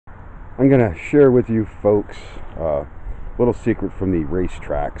I'm gonna share with you folks a little secret from the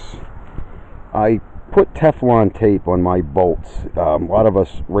racetracks. I put Teflon tape on my bolts. A lot of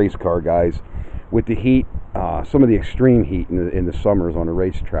us race car guys, with the heat, some of the extreme heat in the summers on a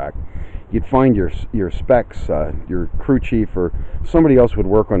racetrack, you'd find your specs, your crew chief or somebody else would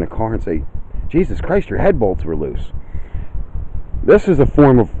work on the car and say, "Jesus Christ, your head bolts were loose." This is a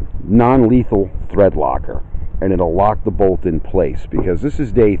form of non-lethal thread locker, and it'll lock the bolt in place, because this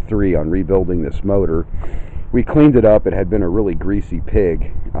is day 3 on rebuilding this motor. We cleaned it up. It had been a really greasy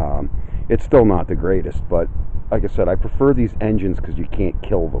pig. It's still not the greatest, but like I said, I prefer these engines because you can't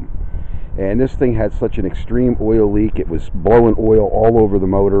kill them. And this thing had such an extreme oil leak. It was blowing oil all over the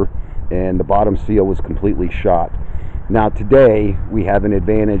motor, and the bottom seal was completely shot. Now today we have an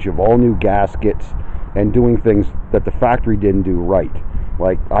advantage of all new gaskets and doing things that the factory didn't do right.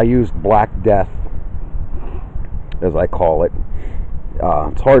 Like, I used Black Death, as I call it.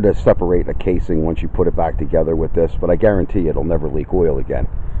 It's hard to separate a casing once you put it back together with this, but I guarantee it'll never leak oil again.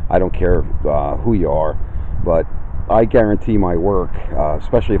 I don't care who you are, but I guarantee my work,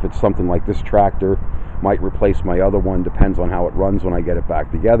 especially if it's something like this tractor, might replace my other one, depends on how it runs when I get it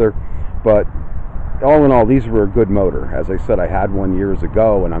back together. But all in all, these were a good motor. As I said, I had one years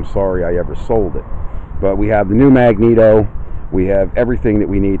ago, and I'm sorry I ever sold it. But we have the new magneto, we have everything that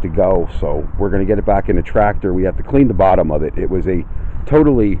we need to go, so we're going to get it back in the tractor. We have to clean the bottom of it. It was a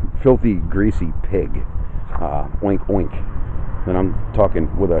totally filthy, greasy pig. Oink, oink. And I'm talking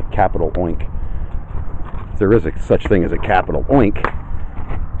with a capital oink. If there is such thing as a capital oink.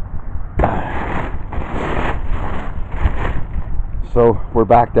 So we're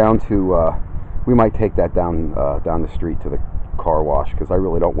back down to, we might take that down the street to the car wash, because I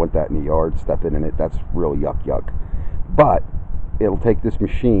really don't want that in the yard, stepping in it. That's real yuck. But it'll take this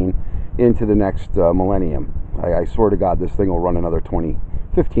machine into the next millennium. I swear to God, this thing will run another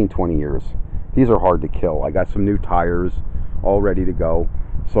 15, 20 years. These are hard to kill. I got some new tires all ready to go.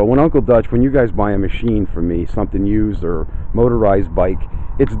 So when Uncle Dutch, when you guys buy a machine from me, something used or motorized bike,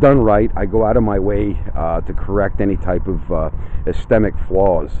 it's done right. I go out of my way to correct any type of systemic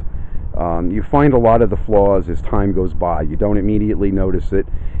flaws. You find a lot of the flaws as time goes by. You don't immediately notice it,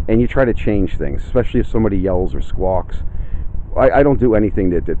 and you try to change things, especially if somebody yells or squawks. I don't do anything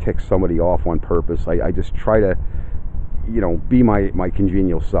that ticks somebody off on purpose. I just try to, be my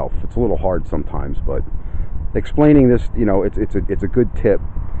congenial self. It's a little hard sometimes, but explaining this, it's a good tip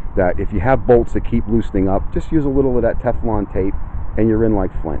that if you have bolts that keep loosening up, just use a little of that Teflon tape, and you're in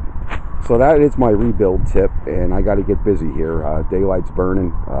like Flint. So that is my rebuild tip, and I got to get busy here. Daylight's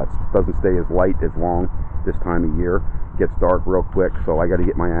burning. It doesn't stay as light as long this time of year. It gets dark real quick, so I got to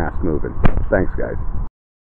get my ass moving. Thanks, guys.